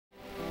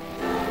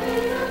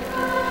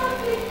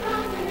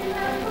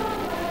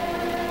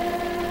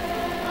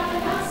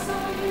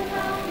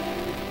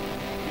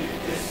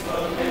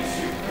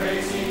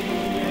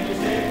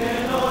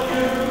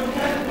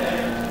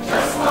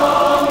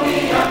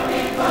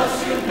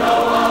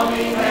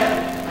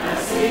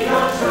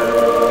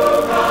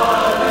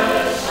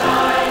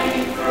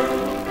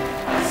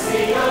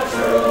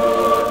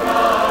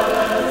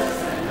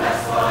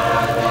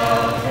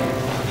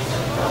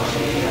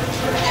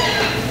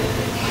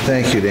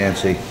Thank you,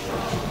 Nancy.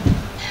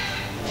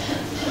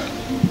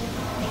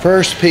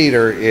 1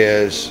 Peter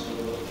is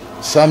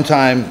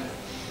sometime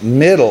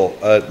middle,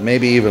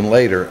 maybe even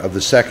later, of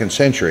the 2nd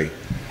century.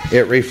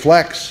 It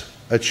reflects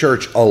a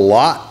church a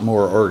lot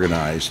more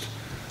organized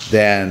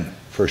than,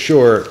 for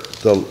sure,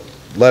 the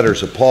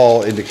letters of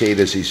Paul indicate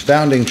as he's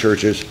founding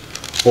churches,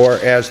 or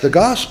as the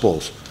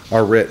Gospels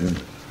are written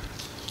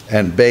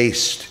and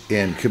based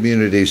in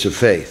communities of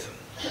faith.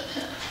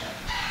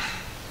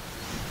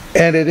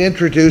 And it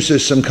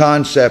introduces some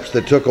concepts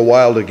that took a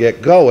while to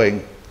get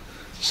going,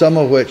 some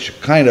of which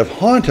kind of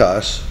haunt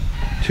us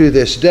to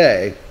this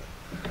day.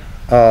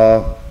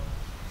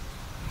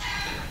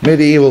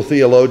 Medieval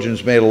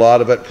theologians made a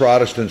lot of it.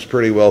 Protestants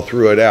pretty well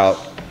threw it out.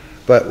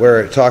 But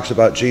where it talks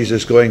about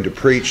Jesus going to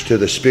preach to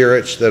the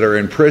spirits that are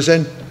in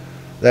prison,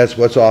 that's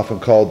what's often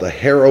called the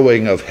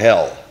harrowing of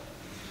hell.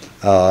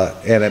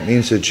 And it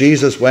means that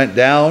Jesus went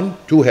down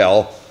to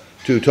hell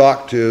to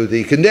talk to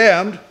the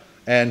condemned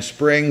and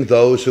spring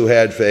those who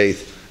had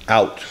faith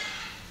out.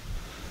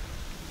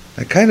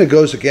 It kind of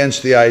goes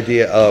against the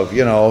idea of,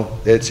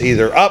 it's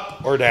either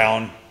up or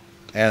down,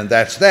 and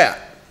that's that.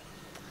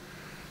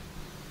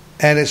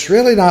 And it's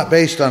really not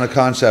based on a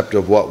concept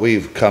of what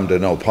we've come to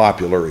know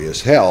popularly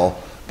as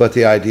hell, but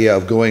the idea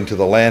of going to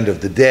the land of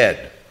the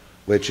dead,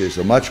 which is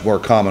a much more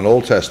common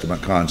Old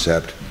Testament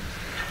concept,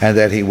 and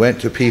that he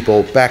went to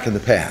people back in the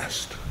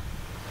past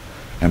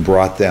and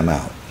brought them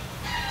out.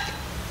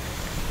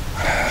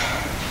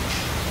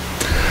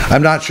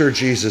 I'm not sure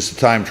Jesus,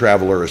 the time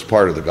traveler, is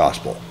part of the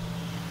gospel.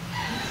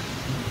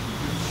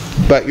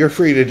 But you're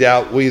free to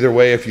doubt either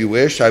way if you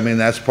wish. I mean,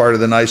 that's part of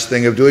the nice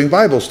thing of doing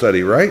Bible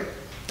study, right?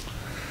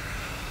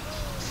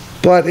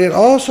 But it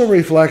also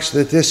reflects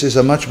that this is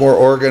a much more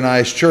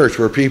organized church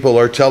where people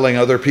are telling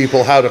other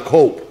people how to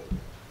cope.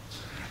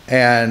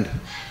 And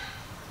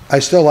I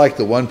still like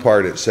the one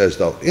part it says,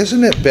 though,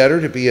 isn't it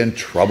better to be in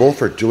trouble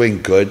for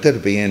doing good than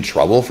to be in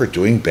trouble for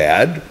doing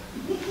bad?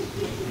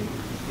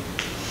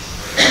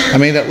 I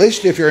mean, at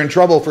least if you're in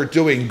trouble for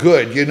doing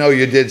good, you know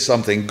you did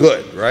something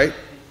good, right?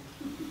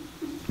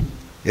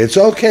 It's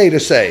okay to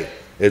say,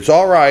 it's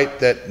all right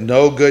that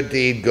no good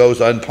deed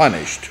goes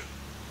unpunished,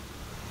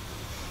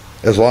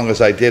 as long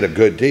as I did a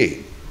good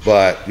deed.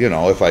 But,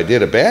 if I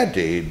did a bad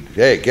deed,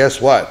 hey, guess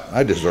what?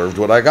 I deserved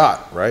what I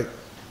got, right?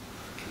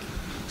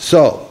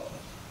 So,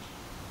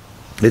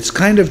 it's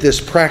kind of this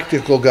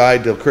practical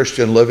guide to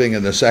Christian living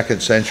in the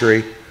 2nd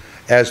century,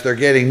 as they're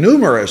getting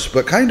numerous,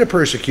 but kind of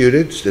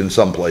persecuted in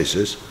some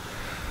places,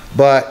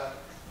 but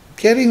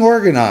getting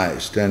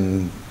organized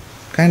and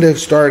kind of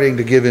starting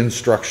to give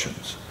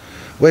instructions,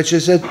 which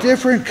is a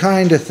different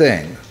kind of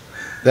thing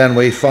than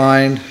we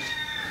find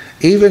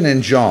even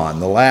in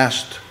John, the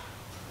last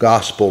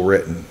gospel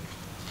written.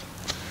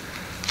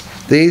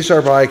 These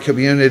are by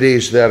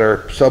communities that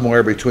are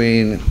somewhere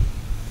between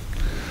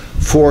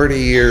 40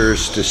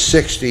 years to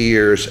 60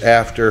 years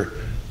after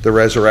the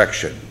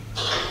resurrection.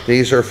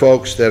 These are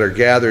folks that are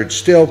gathered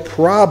still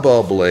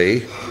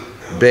probably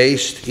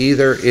based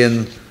either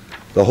in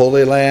the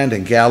Holy Land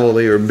in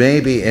Galilee or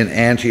maybe in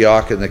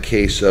Antioch in the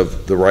case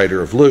of the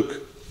writer of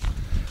Luke.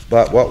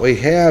 But what we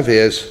have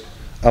is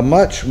a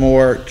much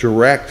more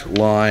direct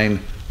line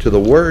to the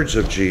words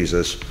of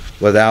Jesus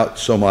without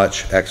so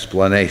much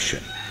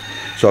explanation.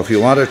 So if you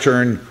want to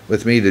turn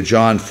with me to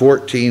John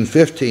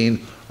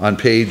 14:15 on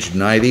page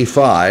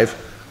 95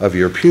 of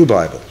your Pew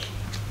Bibles.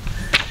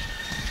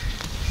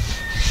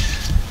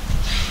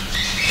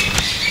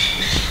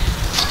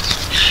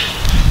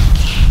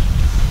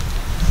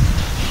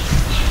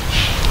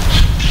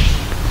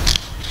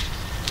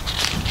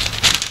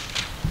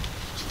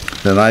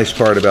 The nice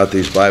part about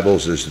these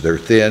Bibles is they're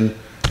thin.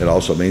 It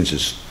also means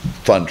it's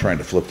fun trying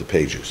to flip the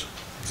pages.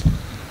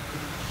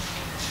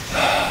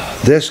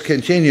 This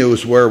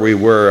continues where we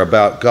were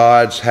about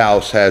God's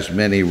house has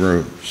many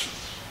rooms.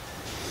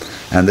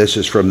 And this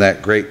is from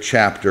that great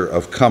chapter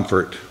of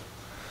comfort,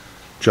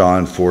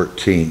 John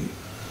 14.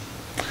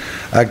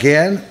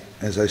 Again,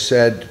 as I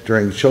said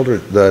during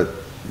the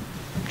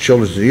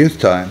children's and youth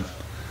time,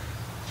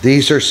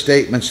 these are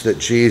statements that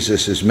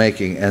Jesus is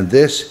making, and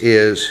this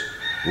is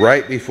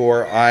right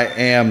before I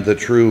am the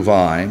true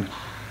vine,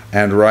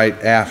 and right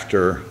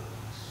after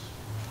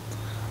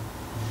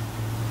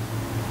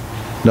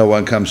no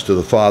one comes to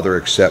the Father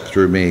except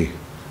through me.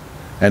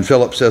 And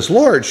Philip says,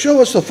 Lord,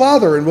 show us the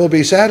Father and we'll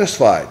be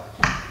satisfied.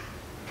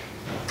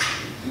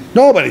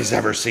 Nobody's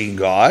ever seen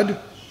God.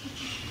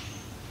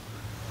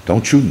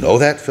 Don't you know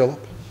that, Philip?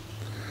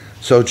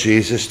 So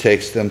Jesus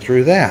takes them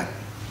through that.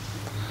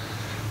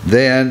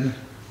 Then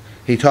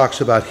he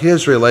talks about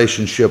his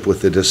relationship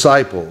with the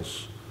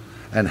disciples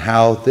and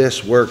how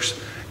this works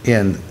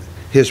in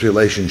his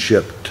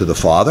relationship to the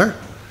Father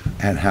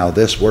and how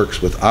this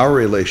works with our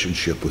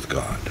relationship with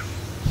God.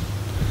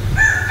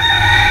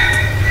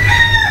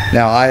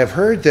 Now, I have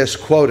heard this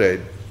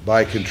quoted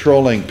by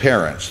controlling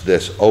parents,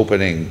 this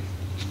opening,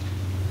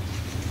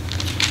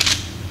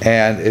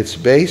 and it's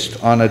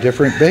based on a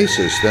different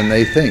basis than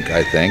they think,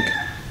 I think.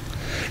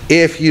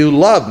 If you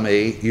love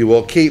me, you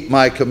will keep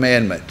my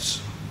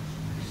commandments.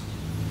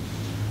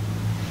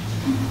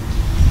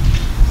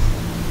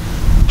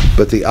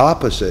 But the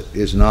opposite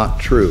is not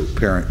true,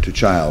 parent to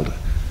child.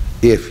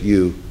 If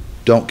you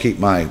don't keep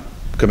my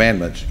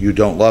commandments, you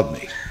don't love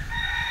me.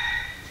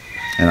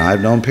 And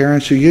I've known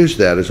parents who use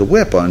that as a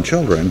whip on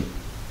children.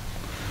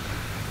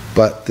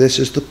 But this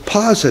is the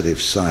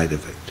positive side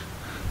of it.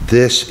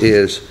 This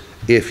is,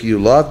 if you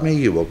love me,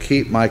 you will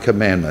keep my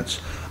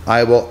commandments.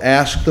 I will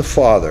ask the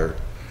Father,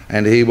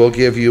 and he will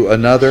give you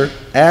another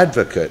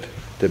advocate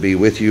to be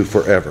with you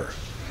forever.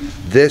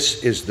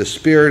 This is the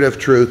Spirit of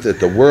truth that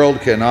the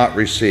world cannot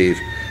receive,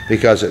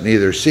 because it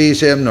neither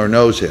sees him nor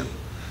knows him.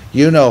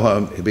 You know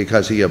him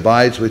because he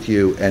abides with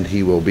you, and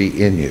he will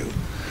be in you.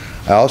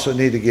 I also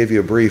need to give you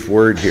a brief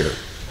word here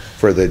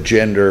for the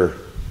gender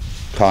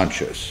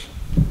conscious.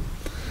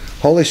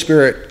 Holy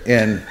Spirit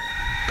in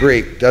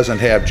Greek doesn't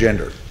have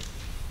gender.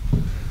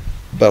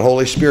 But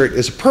Holy Spirit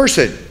is a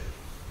person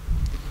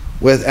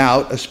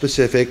without a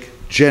specific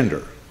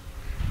gender.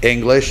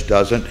 English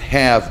doesn't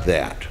have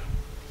that.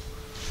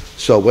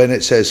 So when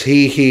it says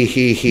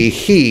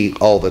he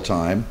all the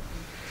time,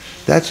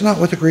 that's not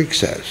what the Greek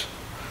says.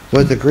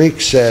 What the Greek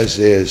says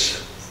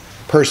is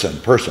person.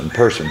 The person,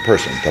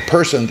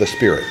 the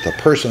Spirit. The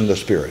person, the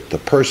Spirit. The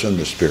person,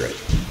 the Spirit.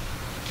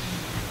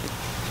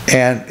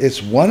 And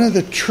it's one of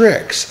the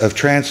tricks of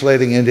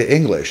translating into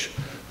English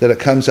that it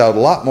comes out a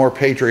lot more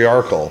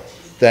patriarchal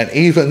than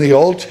even the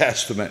Old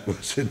Testament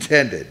was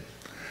intended,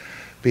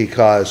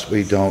 because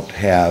we don't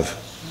have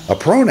a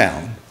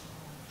pronoun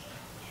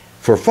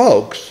for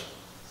folks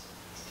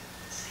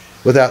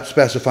without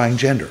specifying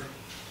gender.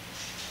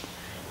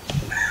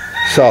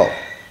 So,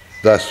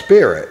 the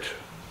Spirit.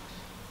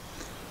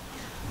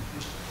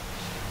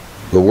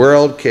 The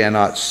world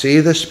cannot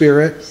see the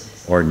Spirit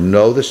or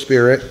know the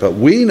Spirit, but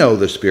we know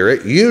the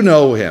Spirit. You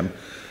know him,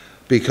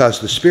 because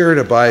the Spirit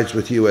abides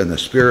with you and the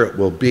Spirit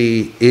will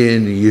be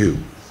in you.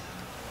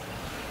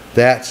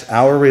 That's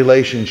our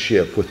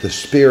relationship with the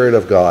Spirit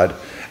of God.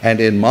 And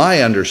in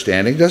my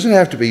understanding, doesn't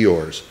have to be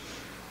yours,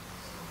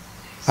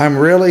 I'm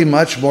really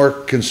much more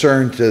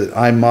concerned that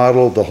I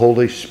model the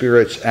Holy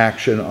Spirit's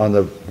action on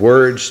the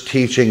words,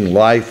 teaching,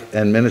 life,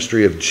 and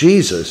ministry of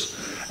Jesus.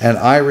 And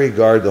I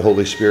regard the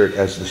Holy Spirit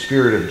as the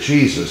Spirit of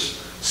Jesus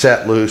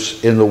set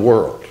loose in the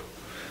world.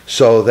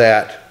 So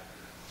that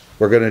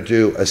we're going to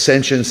do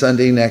Ascension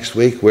Sunday next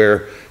week,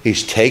 where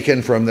he's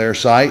taken from their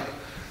sight.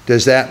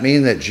 Does that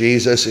mean that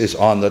Jesus is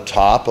on the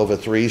top of a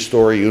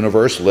 3-story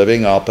universe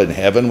living up in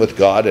heaven with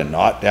God and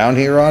not down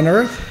here on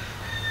earth?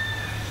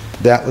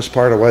 That was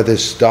part of why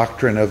this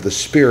doctrine of the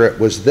Spirit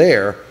was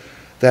there.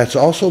 That's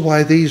also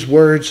why these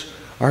words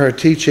are a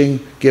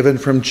teaching given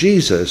from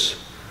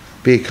Jesus,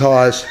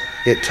 because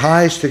it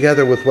ties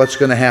together with what's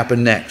going to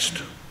happen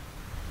next.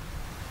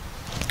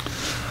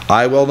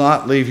 I will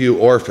not leave you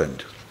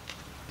orphaned.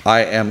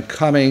 I am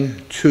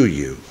coming to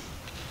you.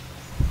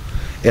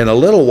 In a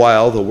little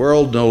while, the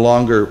world no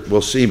longer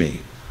will see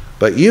me,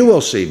 but you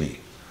will see me.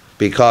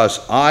 Because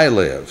I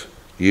live,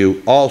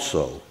 you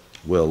also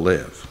will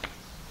live.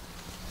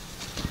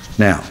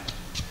 Now,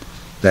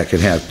 that can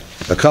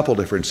have a couple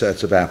different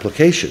sets of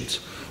applications.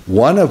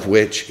 One of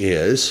which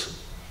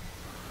is,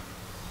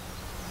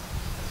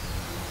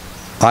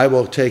 I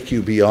will take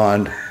you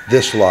beyond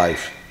this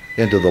life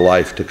into the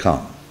life to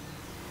come.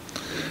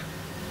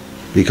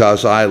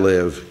 Because I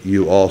live,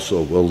 you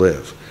also will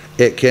live.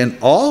 It can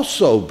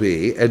also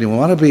be, and you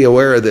want to be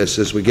aware of this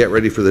as we get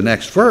ready for the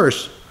next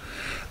verse,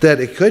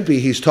 that it could be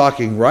he's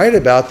talking right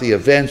about the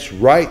events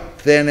right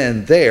then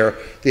and there,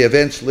 the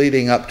events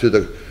leading up to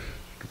the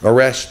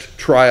arrest,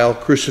 trial,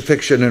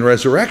 crucifixion, and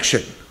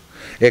resurrection.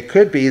 It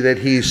could be that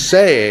he's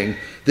saying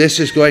this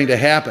is going to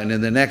happen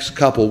in the next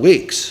couple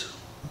weeks.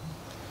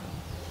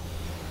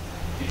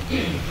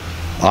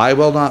 I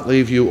will not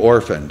leave you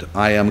orphaned.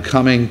 I am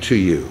coming to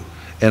you.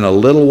 In a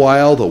little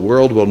while, the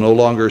world will no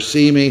longer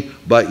see me,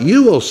 but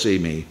you will see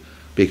me.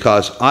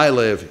 Because I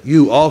live,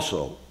 you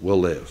also will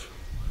live.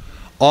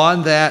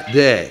 On that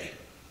day,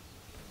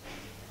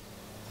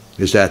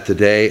 is that the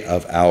day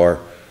of our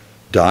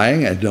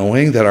dying and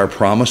knowing that our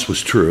promise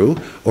was true?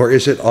 Or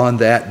is it on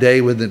that day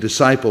when the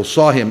disciples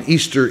saw him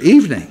Easter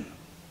evening?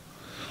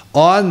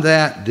 On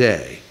that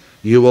day,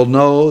 you will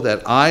know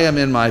that I am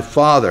in my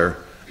Father,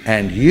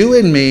 and you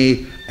in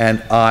me,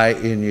 and I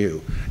in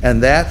you.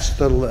 And that's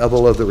the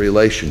level of the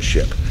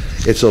relationship.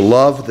 It's a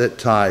love that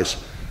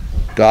ties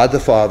God the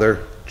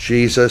Father,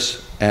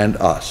 Jesus, and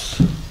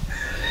us.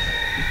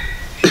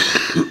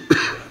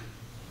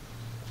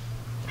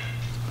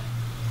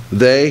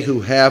 They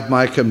who have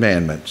my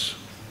commandments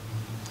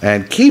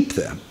and keep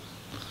them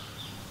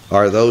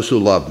are those who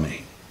love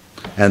me.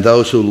 And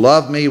those who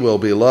love me will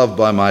be loved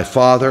by my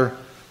Father,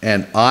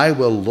 and I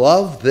will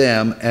love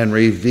them and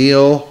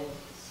reveal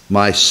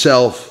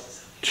myself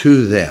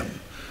to them.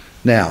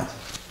 Now,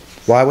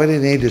 why would he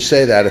need to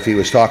say that if he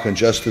was talking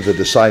just to the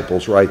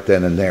disciples right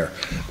then and there?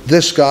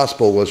 This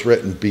gospel was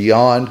written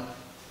beyond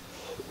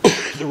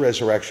the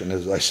resurrection,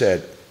 as I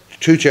said,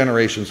 2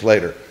 generations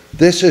later.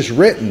 This is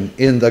written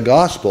in the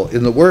gospel,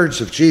 in the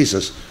words of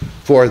Jesus,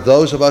 for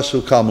those of us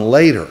who come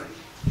later.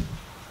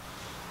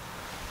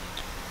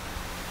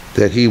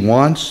 that he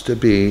wants to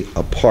be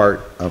a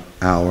part of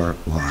our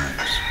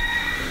lives.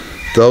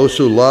 Those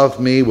who love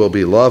me will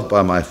be loved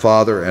by my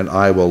Father, and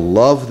I will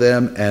love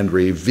them and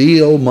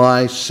reveal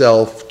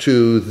myself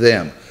to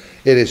them.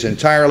 It is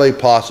entirely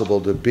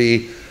possible to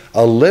be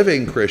a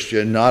living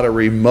Christian, not a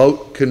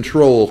remote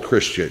control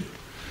Christian.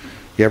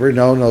 You ever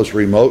known those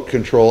remote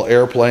control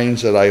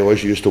airplanes that I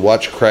always used to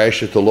watch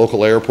crash at the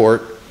local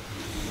airport?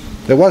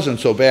 It wasn't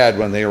so bad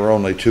when they were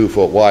only 2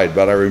 foot wide,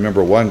 but I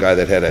remember one guy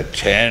that had a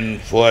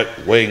 10-foot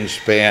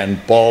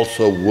wingspan,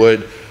 balsa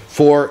wood,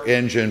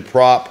 4-engine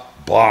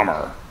prop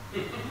bomber.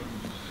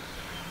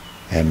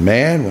 And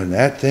man, when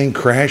that thing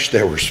crashed,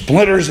 there were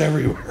splinters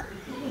everywhere.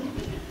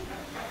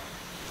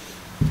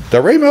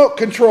 The remote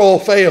control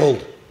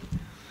failed.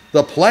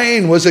 The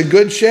plane was in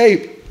good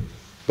shape,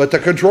 but the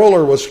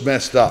controller was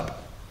messed up.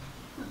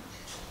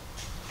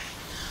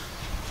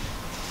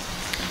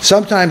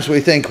 Sometimes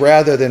we think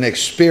rather than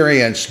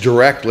experience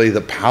directly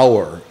the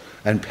power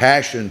and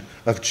passion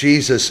of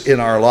Jesus in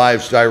our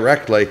lives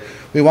directly,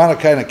 we want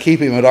to kind of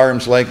keep him at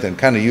arm's length and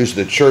kind of use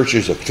the church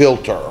as a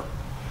filter,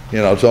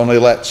 to only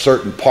let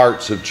certain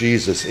parts of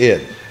Jesus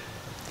in.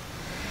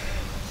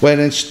 When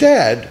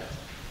instead,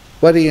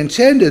 what he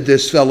intended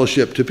this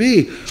fellowship to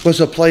be was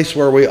a place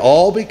where we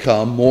all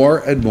become more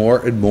and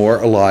more and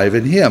more alive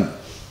in him.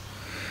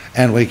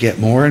 And we get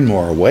more and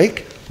more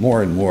awake,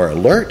 more and more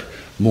alert,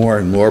 more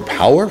and more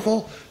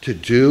powerful to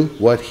do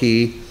what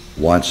he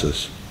wants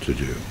us to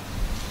do.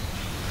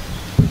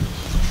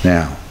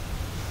 Now,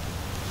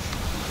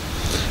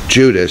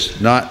 Judas,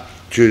 not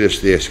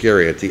Judas the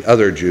Iscariot, the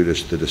other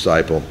Judas, the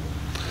disciple,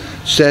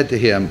 said to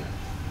him,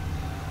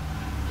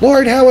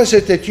 Lord, how is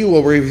it that you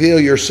will reveal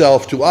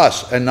yourself to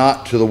us and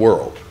not to the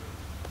world?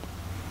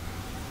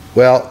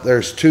 Well,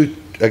 there's two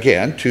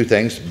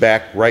things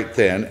back right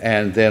then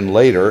and then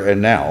later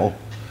and now.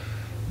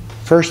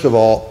 First of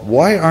all,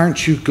 why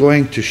aren't you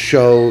going to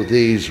show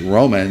these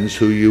Romans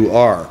who you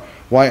are?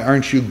 Why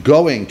aren't you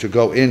going to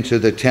go into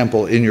the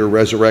temple in your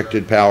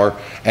resurrected power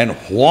and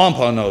whomp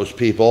on those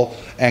people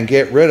and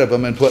get rid of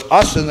them and put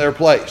us in their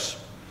place?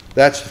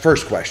 That's the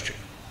first question.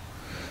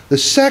 The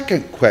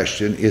second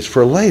question is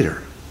for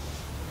later.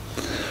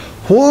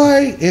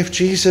 Why, if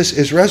Jesus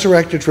is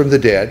resurrected from the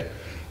dead,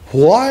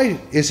 why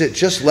is it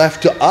just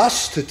left to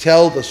us to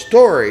tell the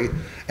story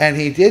and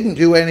he didn't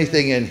do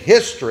anything in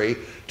history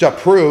to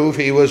prove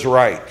he was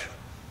right?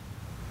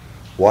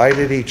 Why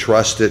did he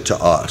trust it to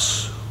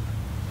us?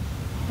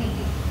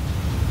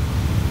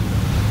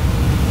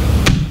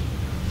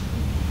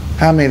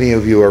 How many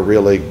of you are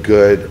really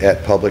good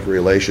at public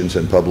relations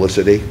and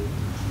publicity?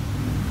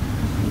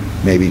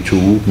 Maybe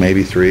 2,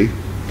 maybe 3.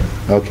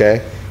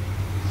 Okay.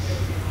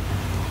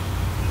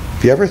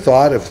 Have you ever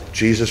thought of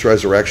Jesus'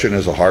 resurrection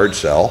as a hard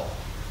sell?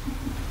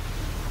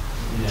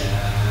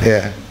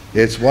 Yeah.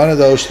 It's one of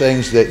those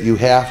things that you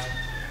have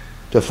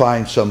to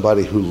find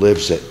somebody who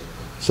lives it,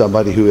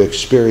 somebody who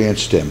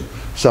experienced him,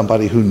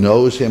 somebody who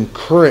knows him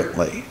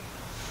currently.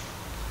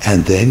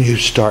 And then you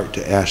start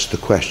to ask the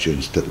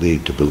questions that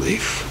lead to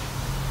belief.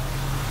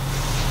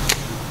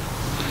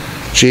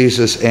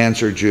 Jesus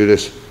answered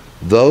Judas,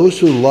 those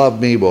who love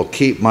me will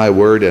keep my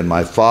word, and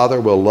my Father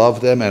will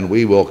love them, and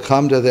we will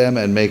come to them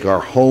and make our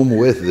home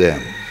with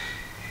them.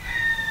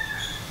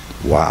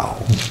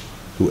 Wow.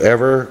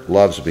 Whoever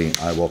loves me,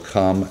 I will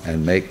come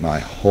and make my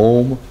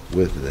home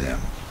with them.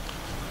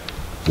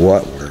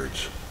 What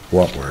words?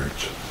 What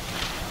words?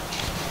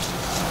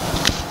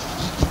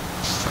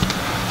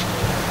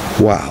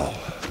 Wow.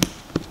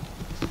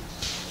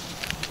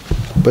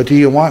 But do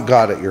you want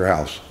God at your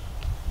house?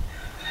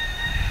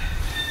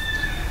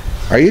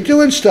 Are you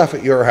doing stuff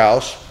at your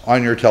house,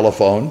 on your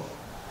telephone,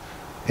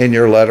 in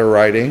your letter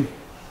writing,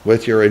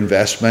 with your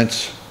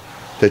investments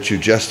that you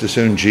just as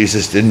soon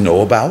Jesus didn't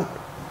know about?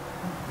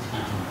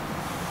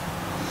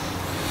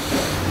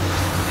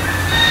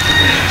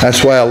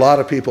 That's why a lot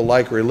of people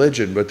like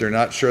religion, but they're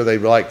not sure they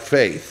like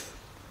faith.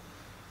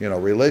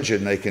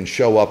 Religion, they can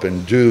show up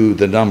and do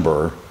the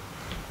number,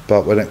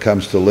 but when it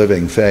comes to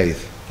living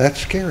faith, that's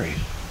scary.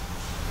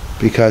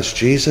 Because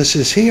Jesus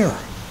is here.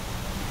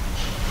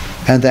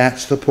 And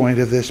that's the point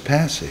of this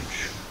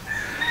passage.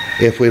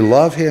 If we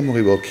love him,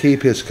 we will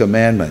keep his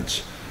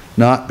commandments,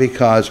 not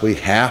because we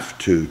have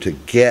to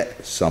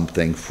get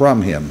something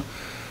from him,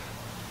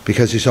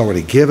 because he's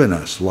already given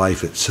us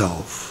life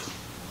itself,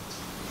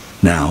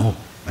 now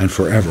and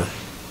forever.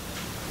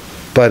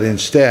 But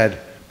instead,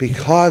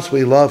 because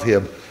we love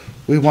him,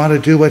 we want to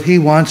do what he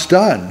wants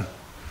done.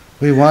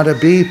 We want to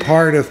be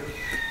part of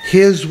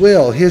his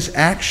will, his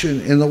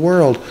action in the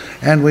world,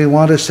 and we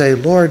want to say,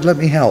 Lord, let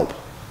me help.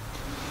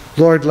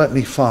 Lord, let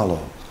me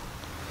follow.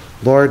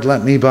 Lord,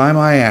 let me, by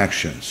my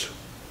actions,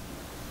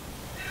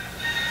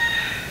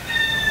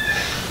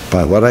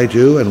 by what I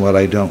do and what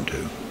I don't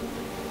do,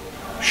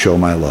 show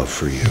my love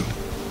for you.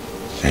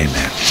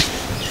 Amen.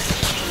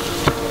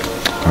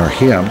 Our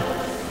hymn,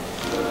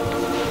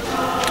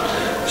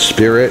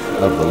 Spirit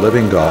of the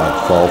Living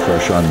God, Fall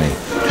Fresh on Me,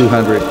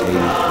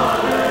 280.